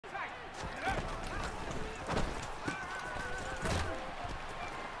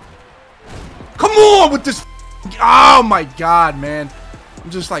Come on with this. Oh my god, man. I'm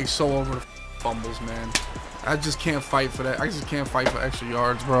just like so over the fumbles, man. I just can't fight for that. I just can't fight for extra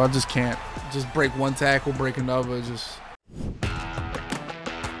yards, bro. I just can't. Just break one tackle, break another. Just.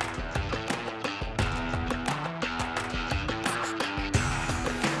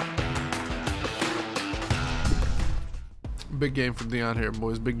 Big game for Dion here,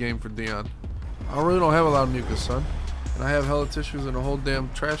 boys. Big game for Dion. I really don't have a lot of mucus, son. And I have hella tissues in a whole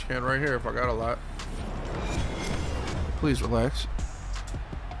damn trash can right here if I got a lot. Please relax.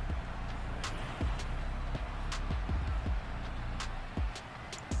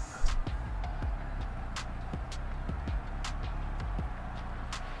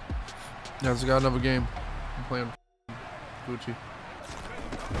 Yeah, just got another game. I'm playing Gucci.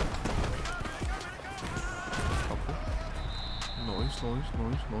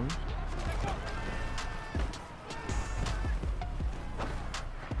 Noise.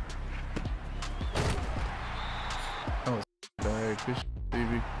 That was bad, fish,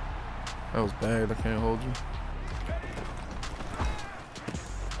 baby. That was bad. I can't hold you.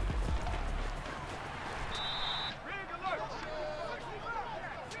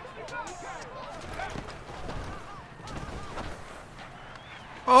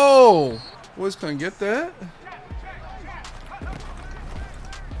 Oh, boys couldn't get that.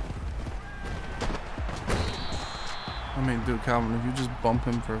 I mean, dude, Calvin, if you just bump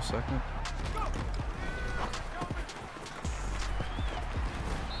him for a second.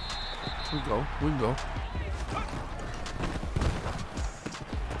 We go.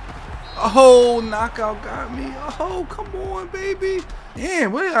 Oh, knockout got me. Oh, come on, baby.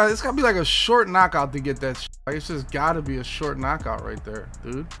 Damn, it's gotta be like a short knockout to get that shit. Like, it's just gotta be a short knockout right there,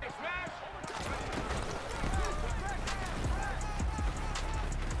 dude.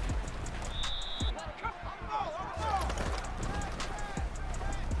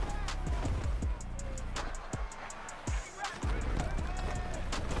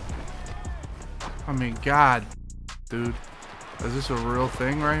 I mean, God, dude. Is this a real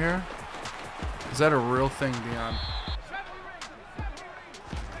thing right here? Is that a real thing, Dion?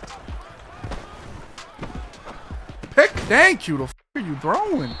 Pick! Thank you! The f are you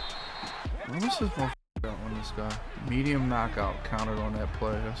throwing? What's this motherfucker on this guy? Medium knockout counted on that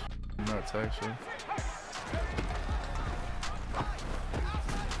play. That's nuts, actually.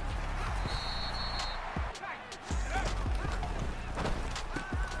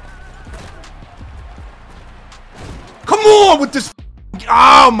 Come on with this.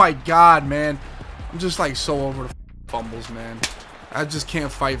 Oh my god, man. I'm just like so over the fumbles, man. I just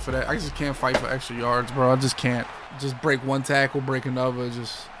can't fight for that. I just can't fight for extra yards, bro. I just can't. Just break one tackle, break another.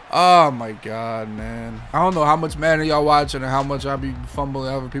 Just. Oh my god, man. I don't know how much Madden y'all watching and how much I be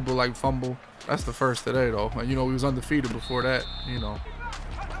fumbling. Other people like fumble. That's the first today, though. And you know, we was undefeated before that, you know.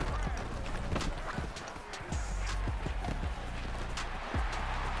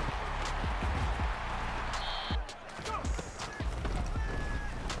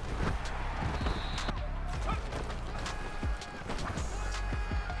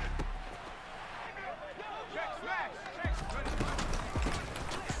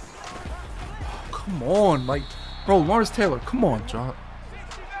 Come on, like, bro, Lawrence Taylor, come on, John.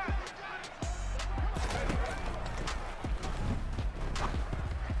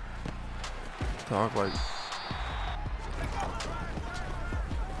 Talk like.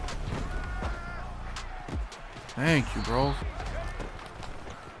 Thank you, bro.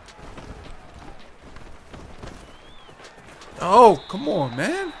 Oh, come on,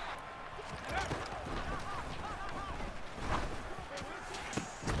 man.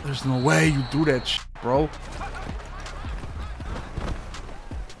 There's no way you do that shit, bro.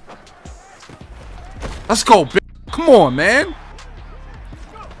 Let's go, bitch. Come on, man.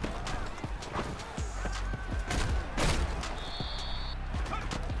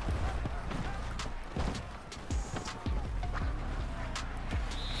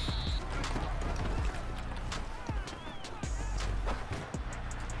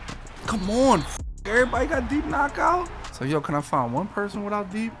 Come on. Everybody got deep knockout. So, yo, can I find one person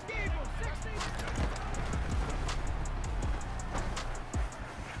without deep?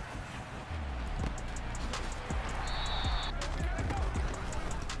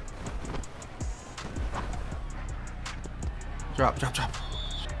 Drop.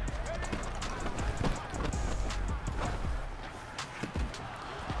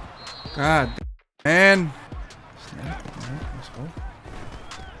 God, man. Snap. Let's go.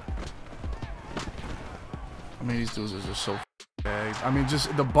 I mean, these dudes are just so bagged. I mean,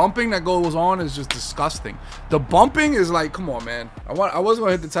 just the bumping that goes on is just disgusting. The bumping is like, come on, man. I was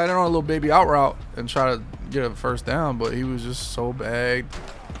gonna hit the tight end on a little baby out route and try to get a first down, but he was just so bagged.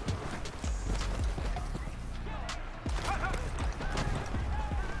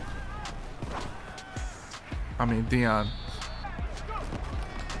 I mean, Dion.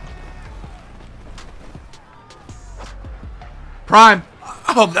 Prime.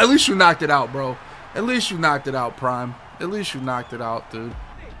 Oh, at least you knocked it out, bro. At least you knocked it out, Prime. At least you knocked it out, dude.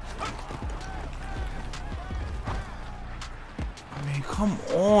 I mean, come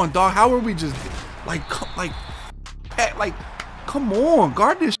on, dog. How are we just like, come on,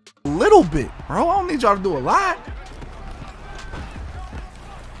 guard this a little bit, bro. I don't need y'all to do a lot.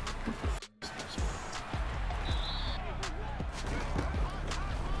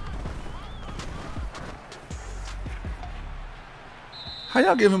 How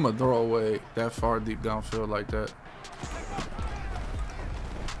y'all give him a throwaway that far deep downfield like that?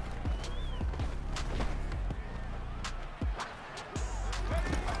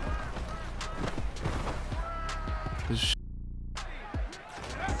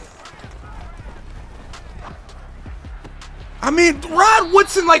 I mean, Rod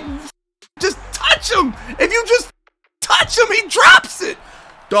Woodson, like, just touch him. If you just touch him, he drops it.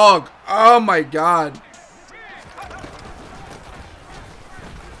 Dog, oh my God.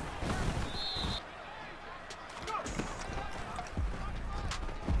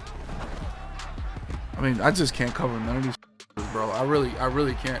 I mean, I just can't cover none of these, bro. I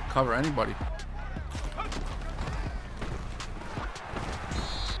really can't cover anybody.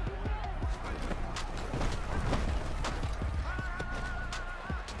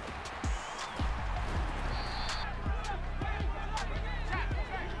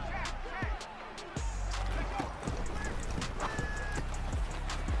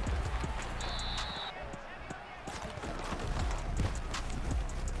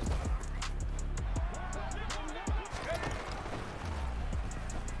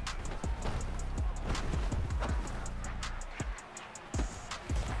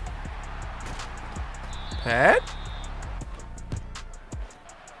 Pat?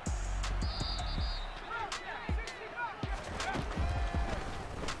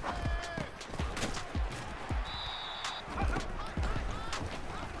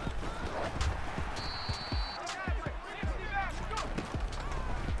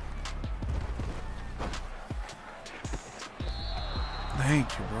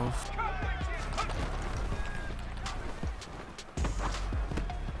 Thank you, bro.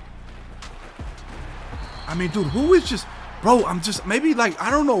 I mean, dude, who is just, bro? I'm just maybe like I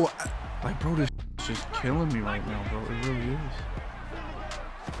don't know, like, bro, this is just killing me right now, bro. It really is.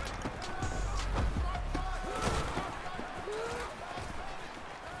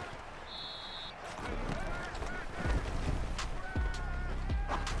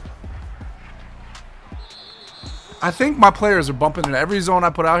 I think my players are bumping into every zone I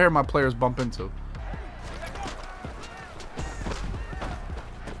put out here. My players bump into.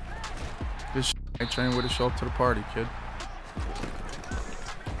 This ain't training way to show up to the party, kid.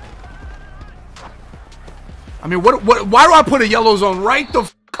 I mean, what? Why do I put a yellow zone right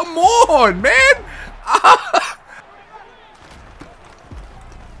the? Come on, man!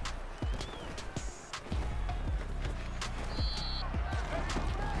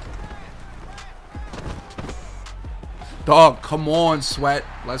 Dog, come on, Sweat.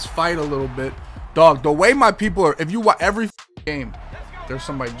 Let's fight a little bit. Dog, the way my people are, if you watch every game, there's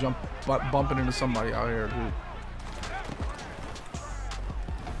somebody bumping into somebody out here, dude.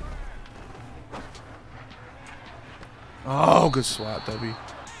 Oh, good swat, Debbie.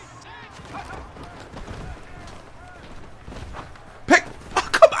 Pick. Oh,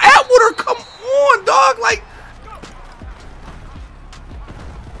 come Atwater, come on, dog. Like,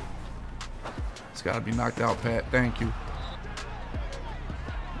 it's got to be knocked out, Pat. Thank you.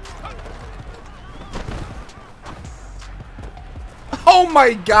 Oh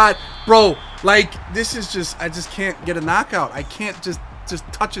my God, bro! Like, this is just, I just can't get a knockout. I can't just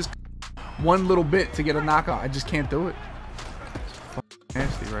touch his one little bit to get a knockout. I just can't do it. It's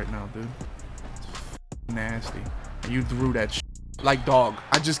nasty right now, dude. It's nasty. And you threw that shit. Like, dog.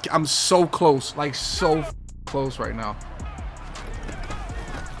 I'm so close. Like, so close right now.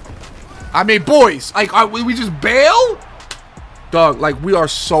 I mean, boys. Like, we just bail? Dog, like, we are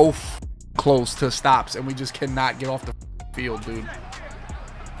so close to stops, and we just cannot get off the field, dude.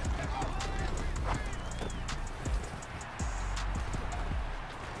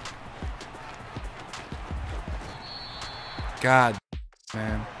 God,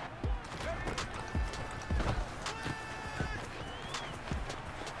 man.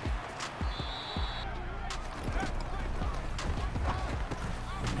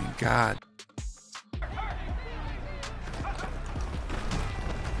 God.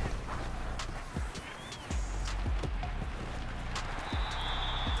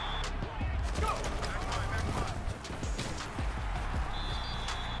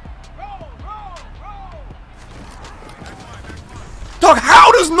 Dog,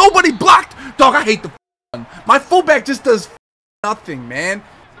 how does nobody block? Dog, I hate the one. My fullback just does nothing, man.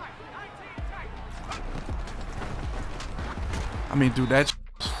 I mean, dude, that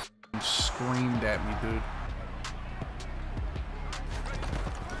screamed at me, dude.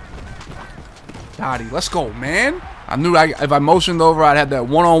 Dottie, let's go, man. I knew if I motioned over, I'd have that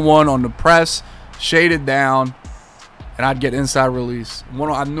one-on-one on the press, shaded down, and I'd get inside release.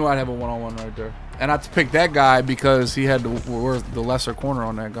 I knew I'd have a one-on-one right there. And I picked that guy because he had the lesser corner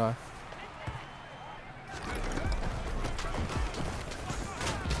on that guy.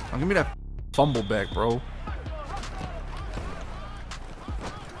 Oh, give me that fumble back, bro.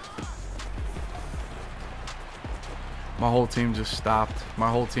 My whole team just stopped.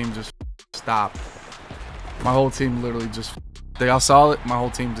 My whole team just stopped. My whole team literally just... Y'all saw it? My whole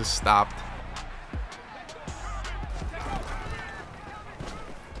team just stopped.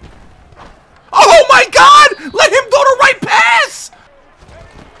 Oh my God! Let him go to right pass!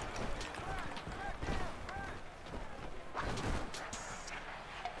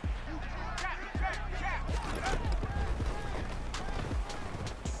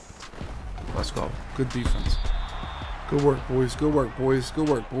 Let's go. Good defense. Good work, boys. Good work, boys. Good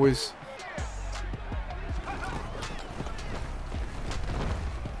work, boys.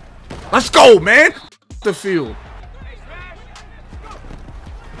 Let's go, man! The field.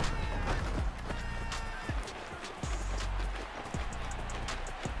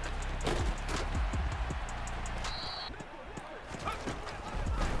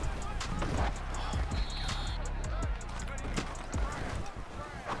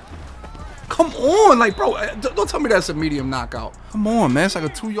 Come on, like, bro, don't tell me that's a medium knockout. Come on, man, it's like a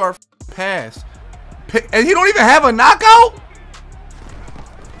 2-yard pass. And he don't even have a knockout?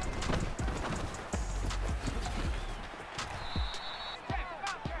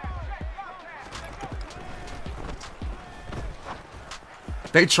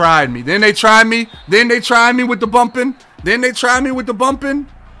 They tried me. Then they tried me. Then they tried me with the bumping. Then they tried me with the bumping.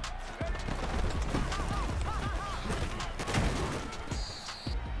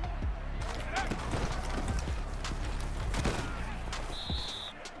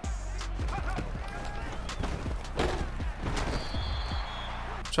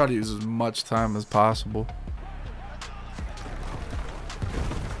 Try to use as much time as possible.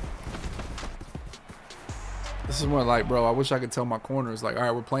 This is more like, bro, I wish I could tell my corners, like, all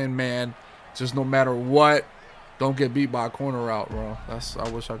right, we're playing man. Just no matter what, don't get beat by a corner route, bro. That's I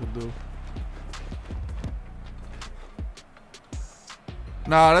wish I could do.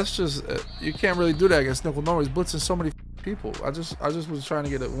 Nah, that's just you can't really do that against nickel. No, he's blitzing so many people. I just was trying to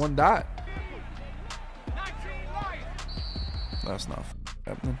get it one dot. That's not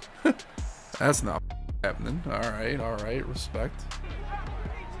happening. That's not happening. All right, respect.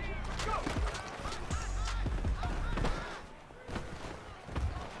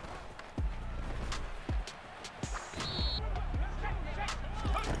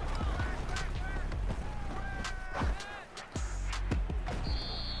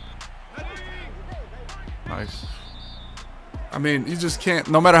 Nice. I mean, you just can't,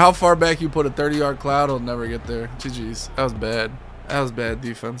 no matter how far back you put a 30-yard cloud, it'll never get there. GG's. That was bad. That was bad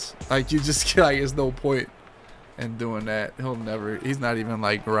defense. Like, you just, like, there's no point in doing that. He'll never, he's not even,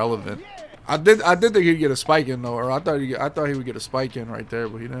 like, relevant. I did think he'd get a spike in, though, or I thought he would get a spike in right there,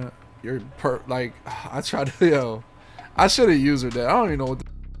 but he didn't. Like, I tried to, yo, I should have used that. I don't even know what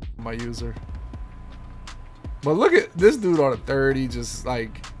my user. But look at this dude on a 30, just,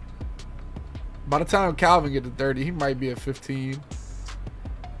 like, by the time Calvin get to 30, he might be at 15.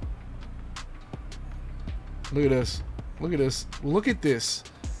 Look at this. Look at this. Look at this.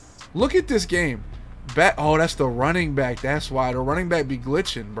 Look at this game. Oh, that's the running back. That's why. The running back be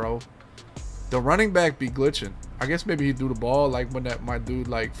glitching, bro. The running back be glitching. I guess maybe he threw the ball like when my dude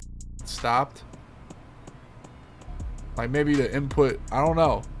like stopped. Like maybe the input. I don't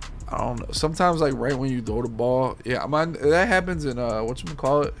know. Sometimes like right when you throw the ball, yeah, that happens in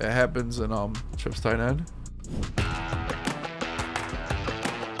whatchamacallit? It happens in trips tight end.